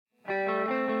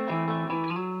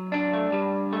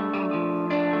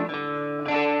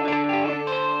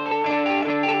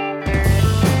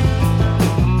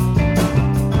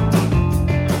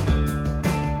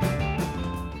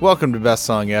Welcome to Best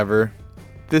Song Ever.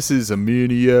 This is a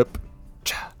mini-ep.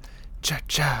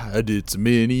 Cha-cha-cha, it's a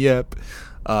mini-ep.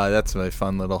 That's my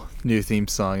fun little new theme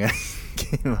song I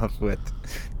came up with.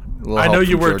 I know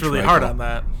you worked really hard on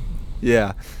that.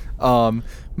 Yeah.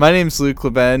 My name's Luke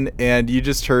Leben, and you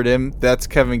just heard him. That's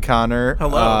Kevin Connor.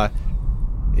 Hello.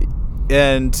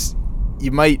 And you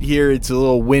might hear it's a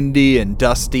little windy and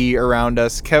dusty around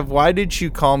us. Kev, why did you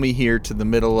call me here to the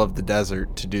middle of the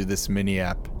desert to do this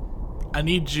mini-ep? I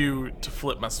need you to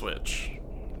flip my switch.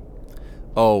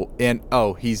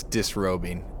 He's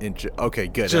disrobing. Okay,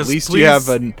 good. Just at least please. you have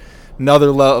another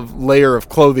layer of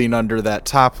clothing under that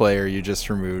top layer you just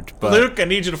removed. But Luke, I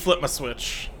need you to flip my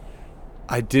switch.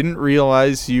 I didn't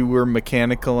realize you were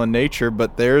mechanical in nature,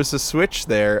 but there's a switch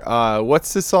there.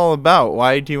 What's this all about?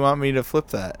 Why do you want me to flip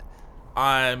that?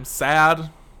 I'm sad.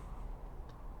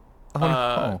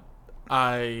 No.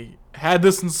 I had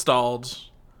this installed.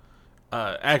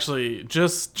 Actually,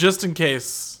 just in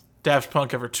case Daft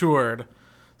Punk ever toured,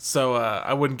 so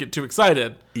I wouldn't get too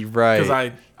excited. Right.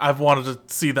 Because I've wanted to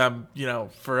see them,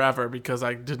 forever, because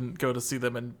I didn't go to see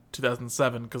them in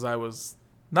 2007 because I was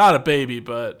not a baby,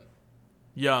 but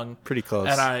young. Pretty close.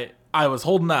 And I was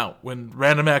holding out when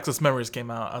Random Access Memories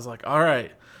came out. I was like, all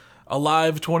right,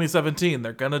 Alive 2017,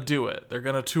 they're going to do it. They're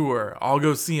going to tour. I'll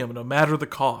go see them no matter the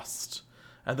cost.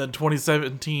 And then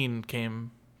 2017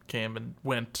 came and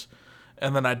went.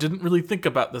 And then I didn't really think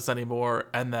about this anymore.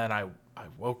 And then I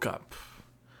woke up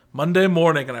Monday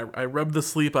morning and I rubbed the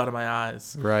sleep out of my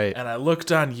eyes. Right. And I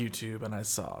looked on YouTube and I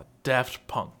saw Daft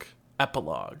Punk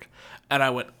Epilogue. And I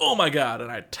went, oh my God.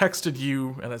 And I texted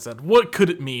you and I said, what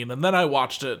could it mean? And then I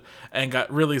watched it and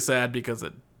got really sad because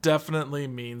it definitely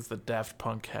means that Daft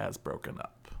Punk has broken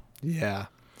up. Yeah.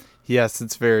 Yes,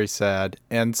 it's very sad.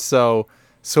 And so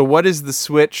what is the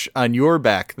switch on your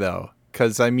back, though?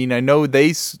 Because, I know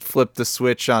they flipped the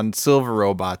switch on Silver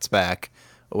Robot's back,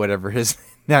 or whatever his...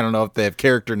 I don't know if they have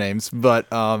character names,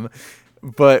 but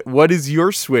what is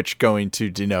your switch going to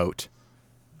denote?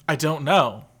 I don't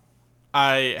know.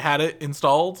 I had it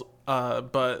installed,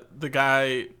 but the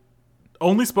guy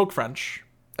only spoke French.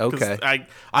 Okay. I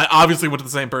obviously went to the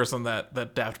same person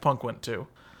that Daft Punk went to,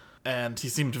 and he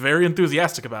seemed very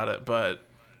enthusiastic about it, but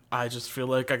I just feel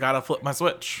like I gotta flip my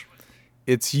switch.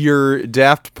 It's your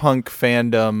Daft Punk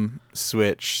fandom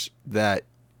switch that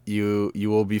you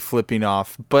will be flipping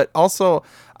off. But also,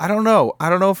 I don't know. I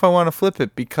don't know if I want to flip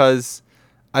it because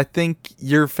I think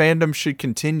your fandom should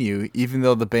continue even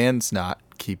though the band's not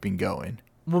keeping going.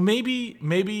 Well,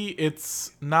 maybe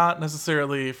it's not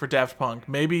necessarily for Daft Punk.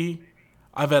 Maybe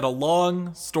I've had a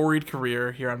long, storied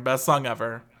career here on Best Song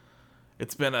Ever.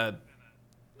 It's been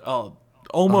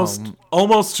almost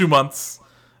 2 months,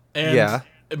 and yeah.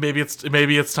 maybe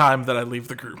it's time that I leave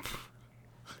the group.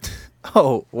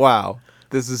 Oh wow,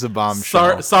 this is a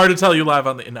bombshell. Sorry to tell you live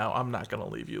on the. No, I'm not gonna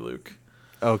leave you, Luke.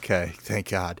 Okay, thank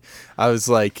God. I was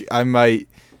like, I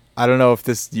don't know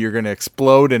if you're going to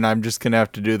explode and I'm just going to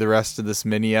have to do the rest of this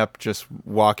mini-ep just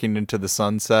walking into the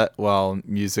sunset while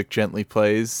music gently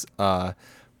plays.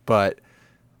 But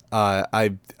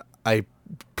I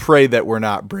pray that we're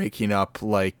not breaking up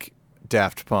like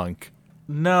Daft Punk.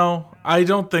 No, I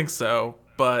don't think so,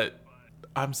 but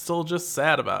I'm still just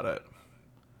sad about it.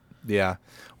 Yeah.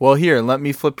 Well, here, let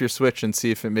me flip your switch and see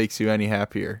if it makes you any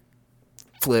happier.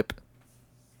 Flip.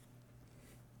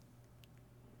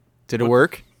 Did it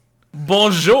work?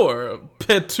 Bonjour,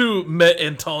 peux-tu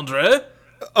m'entendre?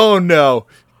 Oh, no.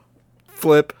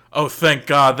 Flip. Oh, thank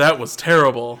God, that was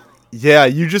terrible. Yeah,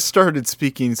 you just started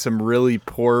speaking some really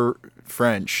poor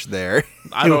French there.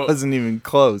 It wasn't even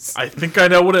close. I think I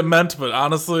know what it meant, but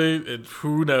honestly,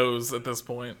 who knows at this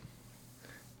point.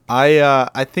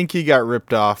 I think you got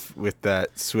ripped off with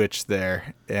that switch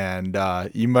there, and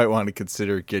you might want to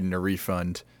consider getting a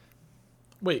refund.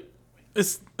 Wait,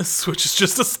 this switch is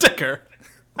just a sticker.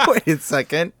 Wait a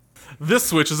second. This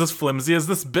switch is as flimsy as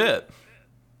this bit.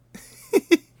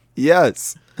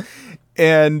 Yes.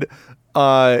 And,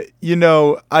 I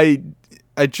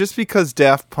just because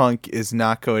Daft Punk is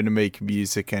not going to make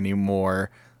music anymore,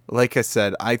 like I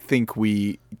said, I think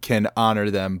we can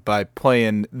honor them by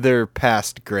playing their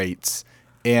past greats.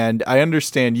 And I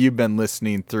understand you've been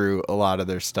listening through a lot of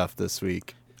their stuff this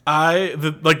week.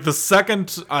 The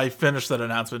second I finished that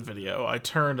announcement video, I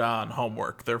turned on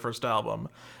Homework, their first album,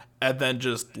 and then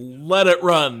just let it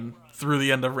run through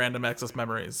the end of Random Access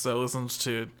Memories. So I listened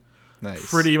to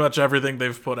pretty much everything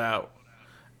they've put out.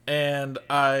 And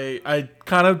I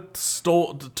kind of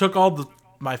took all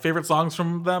my favorite songs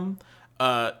from them.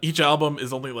 Each album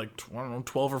is only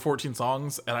 12 or 14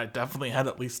 songs, and I definitely had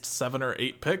at least 7 or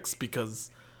 8 picks because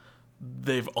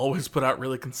they've always put out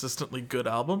really consistently good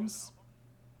albums.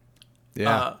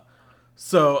 Yeah.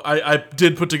 So I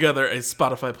did put together a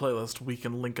Spotify playlist we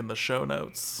can link in the show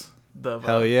notes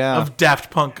Hell yeah. of Daft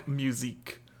Punk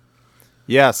music.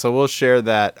 Yeah, so we'll share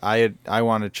that. I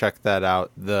want to check that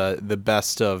out. The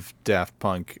best of Daft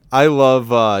Punk. I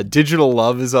love Digital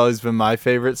Love has always been my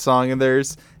favorite song of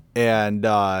theirs, and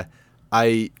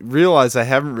I realize I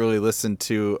haven't really listened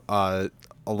to a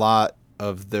lot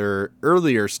of their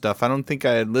earlier stuff. I don't think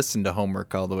I had listened to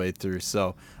Homework all the way through,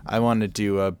 so I want to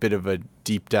do a bit of a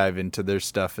deep dive into their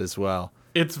stuff as well.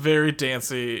 It's very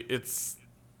dancey. It's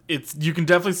you can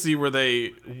definitely see where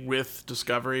they with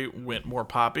Discovery went more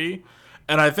poppy.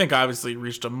 And I think obviously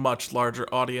reached a much larger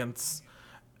audience,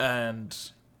 and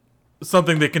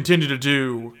something they continue to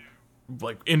do,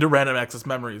 like into Random Access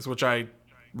Memories, which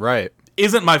Right.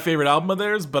 isn't my favorite album of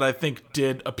theirs, but I think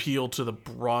did appeal to the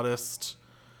broadest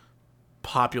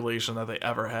population that they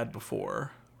ever had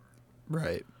before.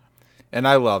 Right. And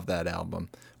I love that album.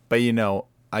 But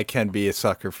I can be a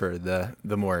sucker for the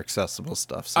more accessible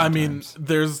stuff sometimes. I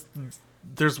mean,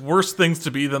 there's worse things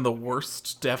to be than the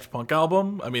worst Daft Punk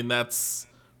album. I mean, that's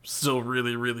still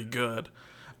really, really good.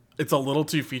 It's a little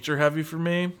too feature heavy for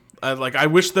me. I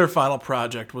wish their final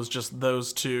project was just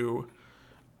those two,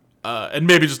 and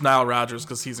maybe just Nile Rodgers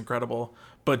because he's incredible,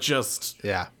 but just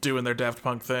doing their Daft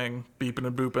Punk thing, beeping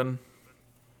and booping.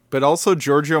 But also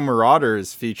Giorgio Moroder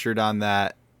is featured on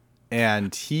that,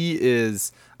 and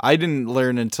I didn't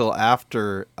learn until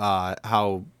after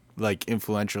how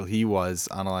influential he was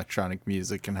on electronic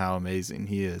music and how amazing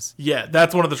he is. Yeah,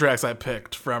 that's one of the tracks I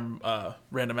picked from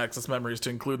Random Access Memories to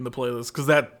include in the playlist, because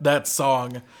that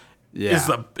song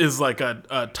is like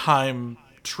a time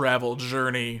travel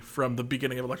journey from the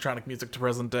beginning of electronic music to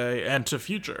present day and to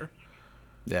future.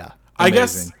 Yeah, amazing. I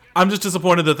guess I'm just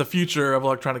disappointed that the future of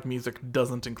electronic music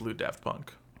doesn't include Daft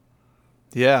Punk.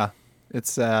 Yeah,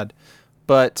 it's sad,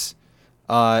 but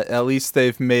at least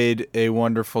they've made a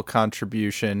wonderful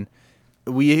contribution.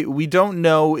 We don't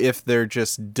know if they're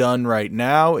just done right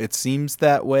now. It seems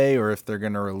that way, or if they're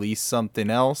going to release something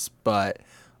else. But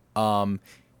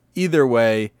either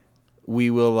way, we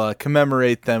will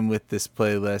commemorate them with this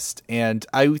playlist. And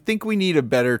I think we need a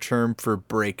better term for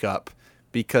breakup,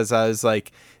 because I was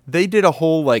like, they did a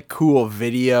whole cool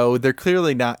video. They're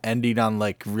clearly not ending on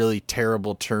really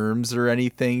terrible terms or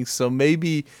anything. So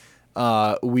maybe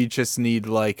we just need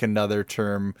another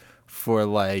term for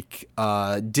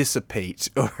dissipate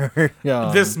or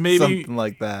this maybe something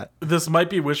like that. This might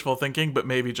be wishful thinking, but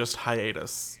maybe just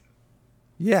hiatus.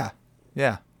 Yeah.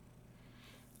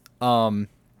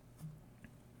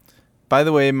 By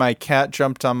the way, my cat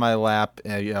jumped on my lap.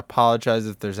 I apologize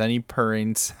if there's any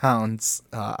purring sounds.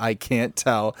 I can't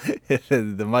tell if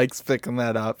the mic's picking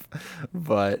that up,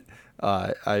 but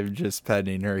I'm just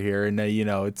petting her here, and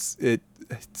it's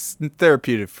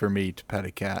therapeutic for me to pet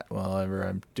a cat whenever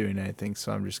I'm doing anything,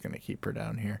 so I'm just gonna keep her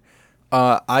down here.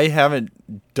 I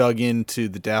haven't dug into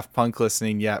the Daft Punk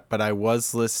listening yet, but I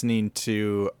was listening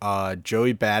to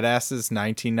Joey Badass's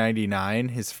 1999,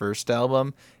 his first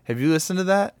album. Have you listened to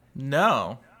that?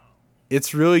 No.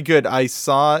 It's really good. I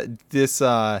saw this.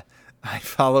 I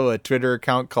follow a Twitter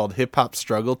account called Hip Hop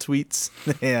Struggle Tweets,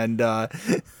 and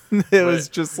it was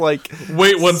just Wait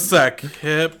 1 sec.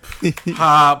 Hip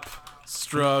Hop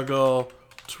Struggle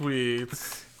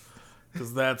Tweets.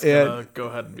 Because that's going to go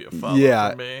ahead and be a follow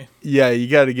for me. Yeah, you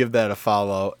got to give that a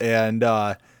follow. And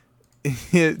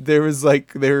there was they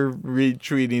were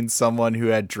retweeting someone who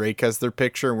had Drake as their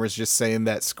picture and was just saying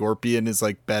that Scorpion is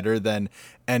better than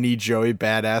any Joey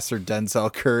Badass or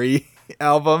Denzel Curry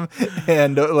album,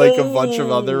 and a bunch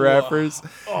of other rappers.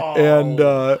 And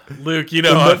Luke, you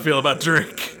know how I feel about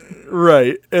Drake.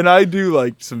 Right, and I do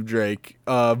like some Drake,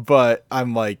 but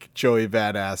I'm Joey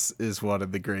Badass is one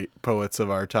of the great poets of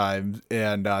our time,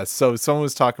 and so someone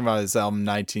was talking about his album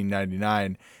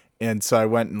 1999, and so I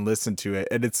went and listened to it,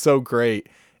 and it's so great.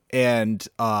 And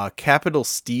Capital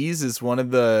Steez is one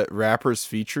of the rappers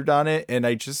featured on it, and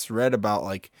I just read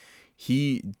about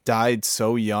he died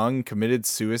so young, committed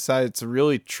suicide. It's a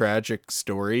really tragic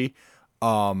story.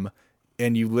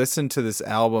 And you listen to this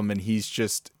album, and he's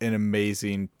just an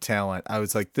amazing talent. I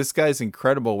was like, this guy's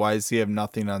incredible. Why does he have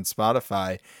nothing on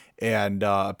Spotify? And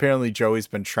apparently Joey's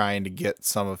been trying to get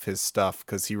some of his stuff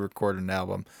because he recorded an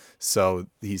album. So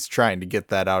he's trying to get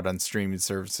that out on streaming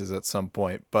services at some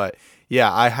point. But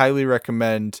yeah, I highly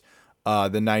recommend the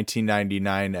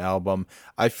 1999 album.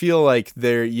 I feel like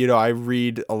I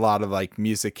read a lot of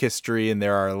music history, and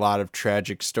there are a lot of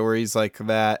tragic stories like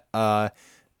that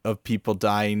of people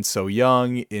dying so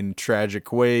young in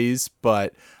tragic ways,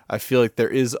 but I feel like there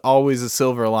is always a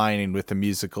silver lining with a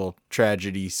musical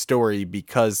tragedy story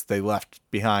because they left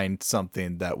behind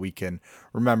something that we can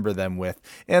remember them with.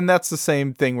 And that's the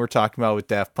same thing we're talking about with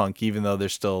Daft Punk, even though they're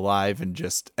still alive and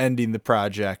just ending the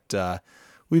project.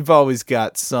 We've always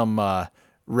got some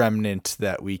remnant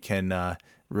that we can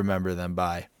remember them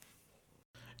by.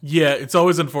 Yeah, it's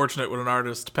always unfortunate when an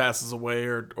artist passes away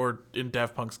or in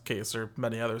Daft Punk's case or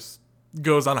many others,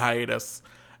 goes on hiatus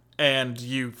and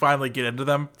you finally get into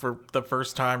them for the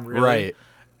first time, really. Right.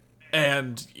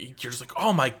 And you're just like,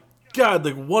 oh my God,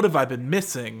 like, what have I been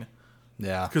missing?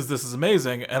 Yeah. Because this is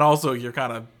amazing. And also you're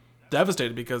kind of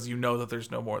devastated because you know that there's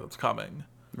no more that's coming.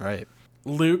 Right.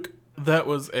 Luke, that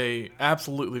was a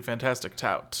absolutely fantastic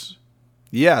tout.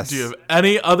 Yes. Do you have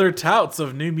any other touts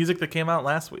of new music that came out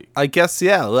last week? I guess,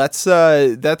 yeah. That's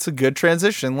a good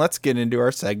transition. Let's get into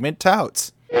our segment,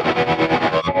 Touts.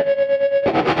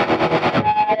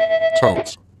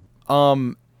 Touts.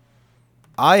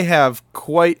 I have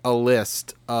quite a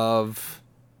list of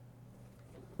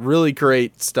really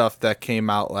great stuff that came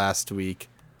out last week.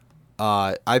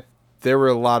 There were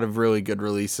a lot of really good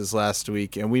releases last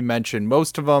week, and we mentioned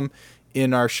most of them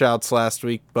in our shouts last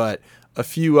week, but a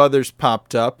few others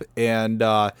popped up, and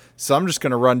so I'm just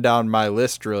going to run down my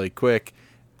list really quick.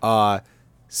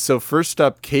 So first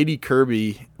up, Katie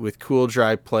Kirby with Cool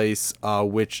Dry Place,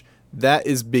 which that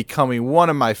is becoming one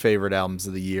of my favorite albums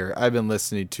of the year. I've been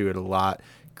listening to it a lot.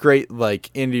 Great, like,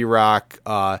 indie rock,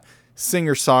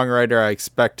 singer-songwriter. I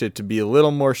expect it to be a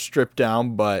little more stripped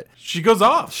down, but She goes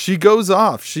off. she goes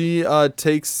off. She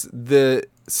takes the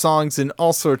songs in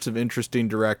all sorts of interesting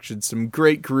directions. Some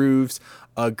great grooves,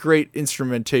 great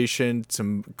instrumentation,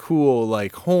 some cool,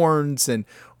 like, horns and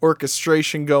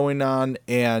orchestration going on,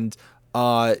 and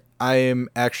I am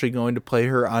actually going to play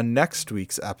her on next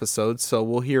week's episode, so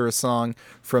we'll hear a song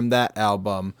from that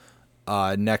album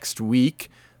next week.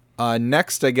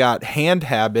 Next, I got Hand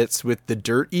Habits with the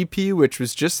Dirt EP, which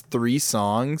was just 3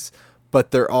 songs,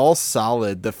 but they're all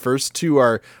solid. The first 2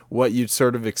 are what you'd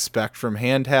sort of expect from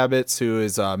Hand Habits, who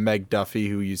is Meg Duffy,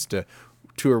 who used to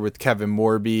tour with Kevin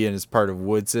Morby and is part of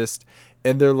Woodsist.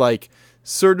 And they're like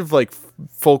sort of like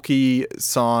folky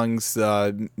songs,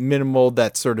 minimal,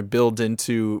 that sort of build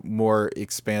into more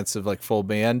expansive like full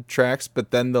band tracks.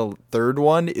 But then the third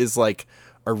one is like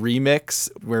a remix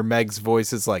where Meg's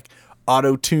voice is like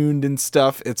auto-tuned and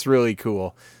stuff. It's really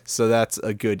cool. So that's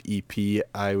a good EP.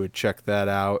 I would check that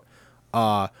out.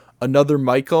 Another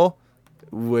Michael,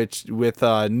 which with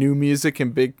new music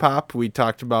and Big Pop we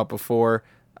talked about before.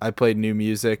 I played new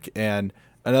music, and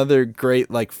another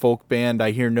great like folk band. I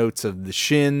hear notes of the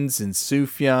Shins and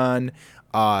Sufjan.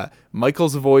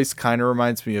 Michael's voice kind of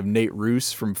reminds me of Nate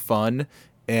Roos from Fun,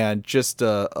 and just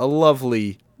a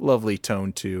lovely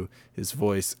tone to his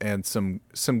voice, and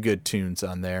some good tunes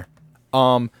on there.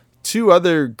 2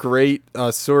 other great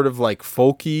sort of like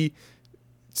folky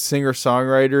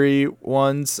singer-songwritery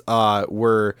ones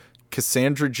were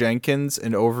Cassandra Jenkins,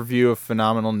 An Overview of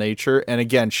Phenomenal Nature. And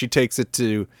again, she takes it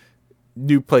to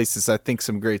new places. I think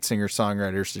some great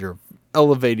singer-songwriters are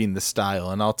elevating the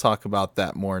style, and I'll talk about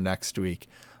that more next week.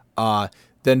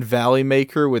 Then Valley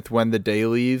Maker with When the Day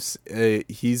Leaves.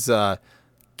 He's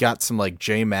got some like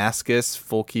Jay Mascis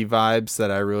folky vibes that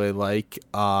I really like.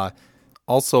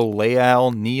 Also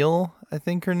Lael Neal, I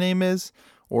think her name is,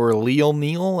 or Leal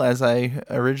Neal as I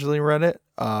originally read it.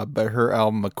 But her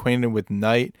album Acquainted with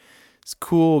Night is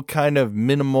cool, kind of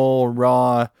minimal,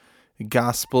 raw,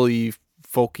 gospel-y,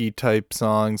 folky type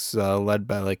songs led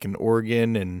by like an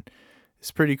organ, and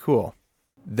it's pretty cool.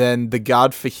 Then The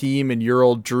God Fahim and Your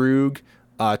Old Droog,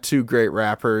 2 great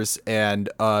rappers, and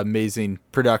amazing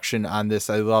production on this.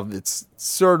 I love it's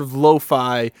sort of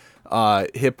lo-fi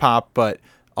hip-hop, but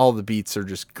all the beats are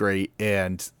just great,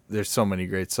 and there's so many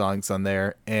great songs on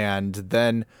there. And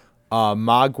then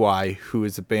Mogwai, who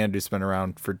is a band who's been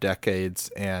around for decades,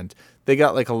 and they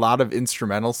got like a lot of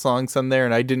instrumental songs on there,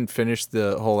 and I didn't finish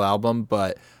the whole album,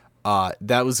 but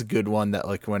that was a good one that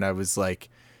like when I was like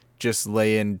just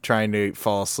laying trying to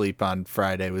fall asleep on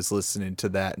Friday, was listening to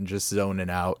that and just zoning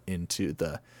out into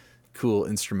the cool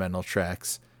instrumental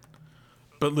tracks.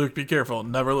 But Luke, be careful.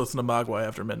 Never listen to Mogwai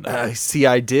after midnight. See,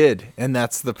 I did, and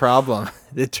that's the problem.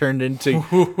 It turned into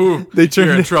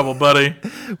You're in trouble, buddy.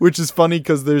 Which is funny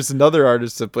because there's another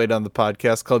artist that played on the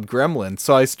podcast called Gremlin.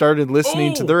 So I started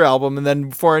listening to their album, and then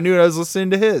before I knew it, I was listening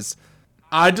to his.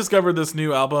 I discovered this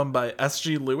new album by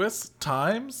S.G. Lewis,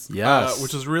 Times. Yes.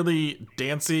 Which is really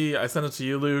dancey. I sent it to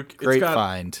you, Luke. Great it's got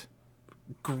find.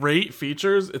 Great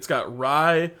features. It's got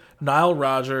Rye, Nile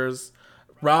Rodgers,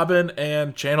 Robin,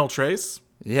 and Channel Trace.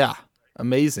 Yeah.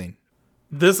 Amazing.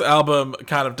 This album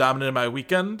kind of dominated my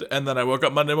weekend, and then I woke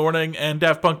up Monday morning and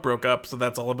Daft Punk broke up, so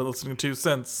that's all I've been listening to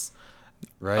since.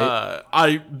 Right?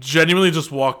 I genuinely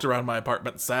just walked around my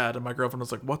apartment sad, and my girlfriend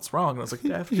was like, "What's wrong?" And I was like,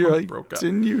 "Daft You're Punk like, broke up."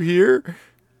 didn't you hear?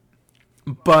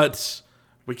 But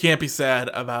we can't be sad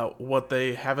about what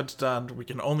they haven't done. We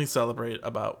can only celebrate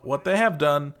about what they have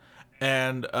done,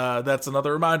 and that's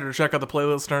another reminder to check out the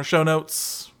playlist in our show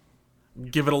notes.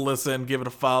 Give it a listen, give it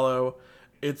a follow.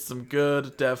 It's some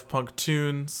good Daft Punk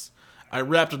tunes. I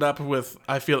wrapped it up with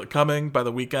I Feel It Coming by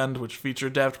The Weeknd, which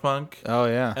featured Daft Punk. Oh,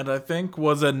 yeah. And I think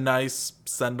was a nice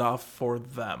send-off for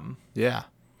them. Yeah.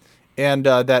 And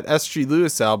that S.G.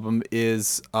 Lewis album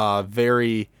is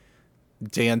very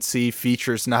dancey,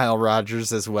 features Nile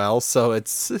Rodgers as well. So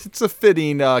it's a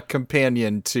fitting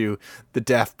companion to the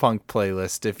Daft Punk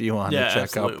playlist if you want to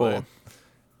check out both.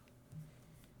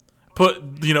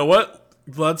 You know what?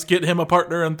 Let's get him a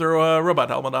partner and throw a robot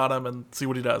helmet on him and see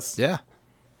what he does. Yeah.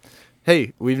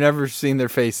 Hey, we've never seen their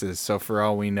faces, so for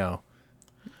all we know,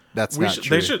 that's not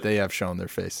true. They have shown their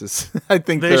faces. I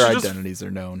think their identities are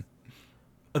known.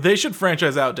 They should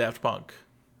franchise out Daft Punk.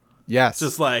 Yes.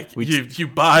 Just like you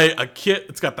buy a kit,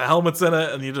 it's got the helmets in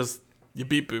it, and you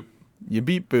beep boop. You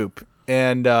beep boop.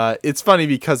 And it's funny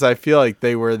because I feel like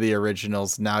they were the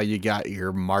originals. Now you got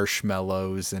your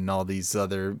Marshmallows and all these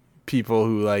other people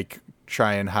who like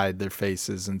try and hide their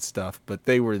faces and stuff, but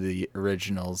they were the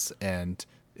originals, and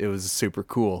it was a super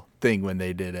cool thing when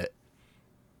they did it.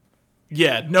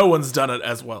 Yeah, no one's done it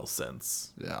as well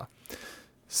since. Yeah.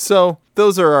 So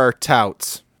those are our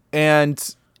touts.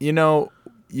 And, you know,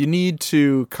 you need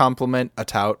to compliment a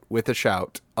tout with a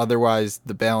shout. Otherwise,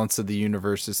 the balance of the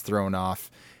universe is thrown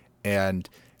off and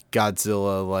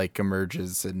Godzilla, like,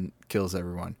 emerges and kills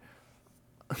everyone.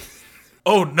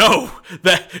 Oh, no.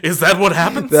 Is that what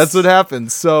happens? That's what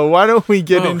happens. So why don't we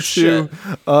get into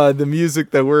the music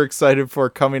that we're excited for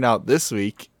coming out this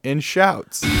week in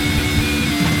shouts.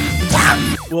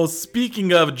 Well,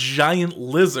 speaking of giant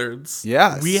lizards,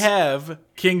 yes, we have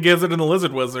King Gizzard and the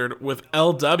Lizard Wizard with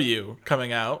LW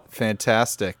coming out.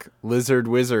 Fantastic. Lizard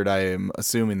Wizard, I am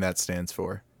assuming that stands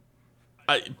for.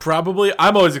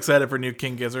 I'm always excited for new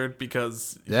King Gizzard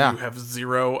because you have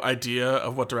zero idea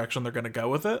of what direction they're going to go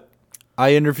with it.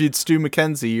 I interviewed Stu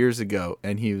McKenzie years ago,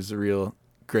 and he was a real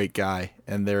great guy,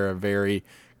 and they're a very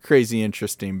crazy,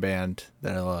 interesting band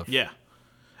that I love. Yeah.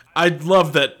 I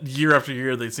love that year after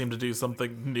year they seem to do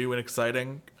something new and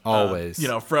exciting. Always.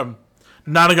 From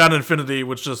Nonagon Infinity,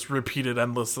 which just repeated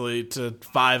endlessly, to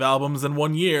 5 albums in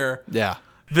 1 year. Yeah.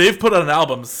 They've put out an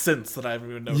album since that I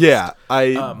haven't even noticed. Yeah,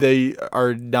 they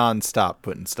are nonstop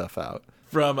putting stuff out.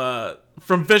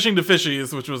 From Fishing to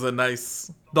Fishies, which was a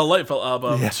nice, delightful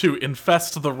album, to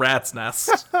Infest the Rat's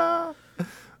Nest. Love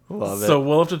it. So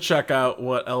we'll have to check out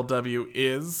what LW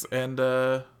is, and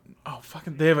they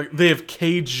have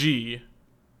KG,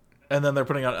 and then they're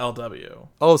putting out LW.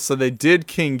 Oh, so they did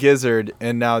King Gizzard,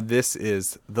 and now this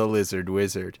is the Lizard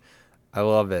Wizard. I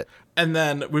love it. And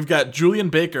then we've got Julian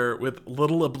Baker with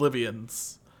Little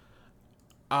Oblivions.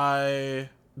 I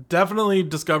definitely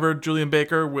discovered Julian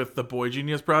Baker with the Boy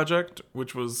Genius Project,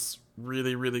 which was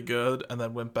really, really good, and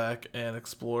then went back and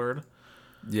explored.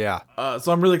 Yeah.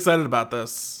 So I'm really excited about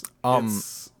this.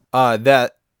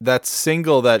 That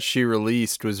single that she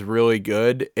released was really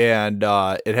good, and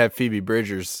it had Phoebe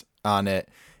Bridgers on it,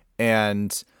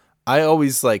 and I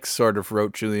always sort of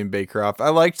wrote Julian Baker off. I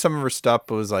liked some of her stuff,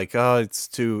 but was like, oh, it's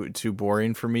too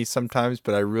boring for me sometimes,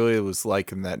 but I really was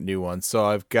liking that new one, so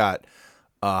I've got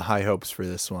high hopes for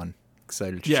this one.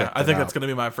 Excited to check that out. I think that's going to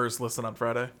be my first listen on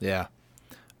Friday. Yeah.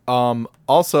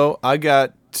 Also, I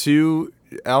got 2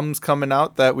 albums coming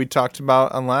out that we talked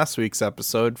about on last week's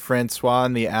episode. Francois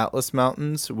and the Atlas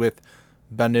Mountains with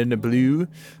Banana Blue,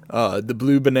 the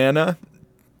Blue Banana.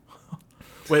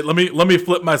 Wait, let me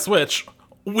flip my switch.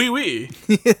 Wee.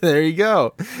 There you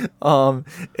go.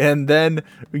 And then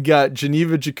we got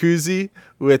Geneva Jacuzzi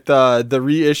with the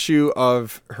reissue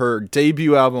of her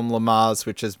debut album Lamaze,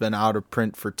 which has been out of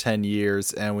print for 10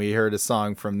 years, and we heard a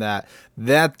song from that.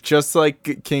 That, just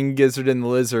like King Gizzard and the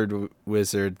Lizard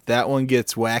Wizard, that one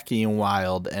gets wacky and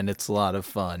wild, and it's a lot of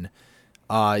fun.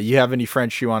 You have any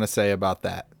French you want to say about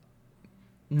that?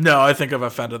 No, I think I've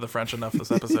offended the French enough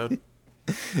this episode.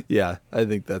 Yeah, I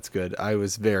think that's good. I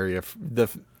was the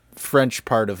French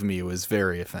part of me was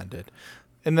very offended.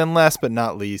 And then last but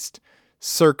not least,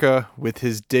 Circa with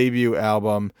his debut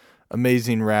album,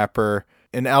 Amazing Rapper,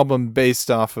 an album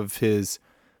based off of his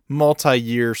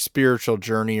multi-year spiritual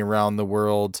journey around the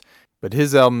world. But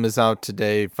his album is out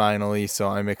today, finally, so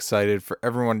I'm excited for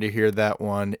everyone to hear that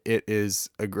one. It is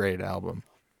a great album.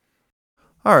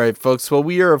 All right, folks. Well,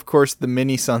 we are, of course, the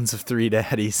mini sons of three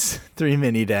daddies, three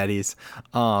mini daddies.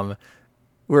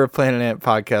 We're a Planet Ant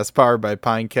podcast powered by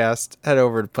Pinecast. Head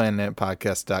over to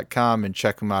planetantpodcast.com and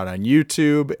check them out on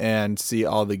YouTube and see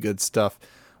all the good stuff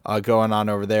going on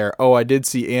over there. Oh, I did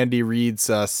see Andy Reid's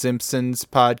Simpsons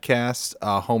podcast,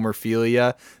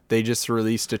 Homerphilia. They just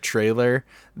released a trailer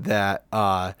that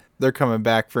they're coming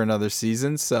back for another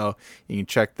season, so you can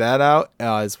check that out,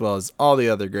 as well as all the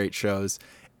other great shows.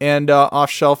 And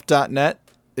offshelf.net,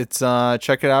 it's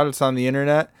check it out. It's on the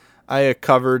internet. I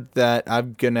covered that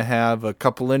I'm going to have a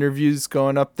couple interviews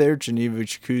going up there. Geneva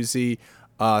Jacuzzi,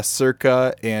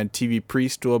 Circa, and TV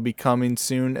Priest will be coming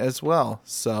soon as well.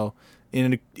 So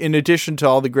in addition to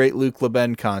all the great Luke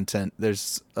LeBen content,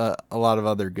 there's a lot of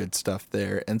other good stuff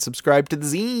there. And subscribe to the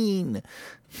zine.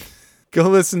 Go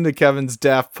listen to Kevin's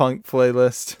Daft Punk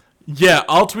playlist. Yeah,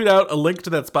 I'll tweet out a link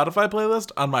to that Spotify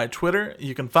playlist on my Twitter.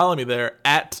 You can follow me there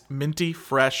at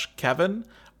MintyFreshKevin.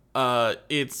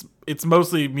 It's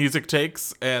mostly music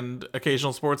takes and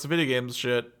occasional sports and video games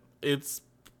shit. It's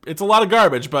a lot of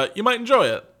garbage, but you might enjoy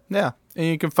it. Yeah, and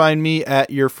you can find me at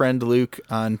Your Friend Luke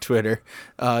on Twitter.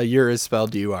 Your is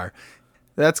spelled UR.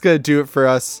 That's going to do it for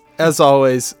us. As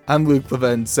always, I'm Luke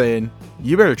Levin saying,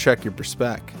 you better check your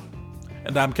perspec.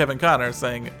 And I'm Kevin Connor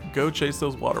saying, go chase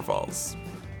those waterfalls.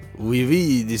 Oui,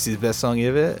 oui, this is the best song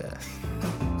ever.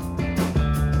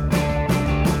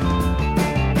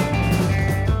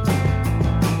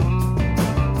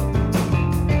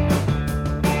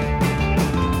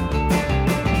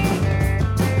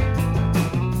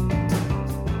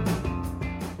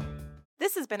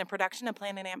 This has been a production of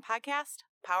Planet Ant Podcast,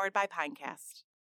 powered by Pinecast.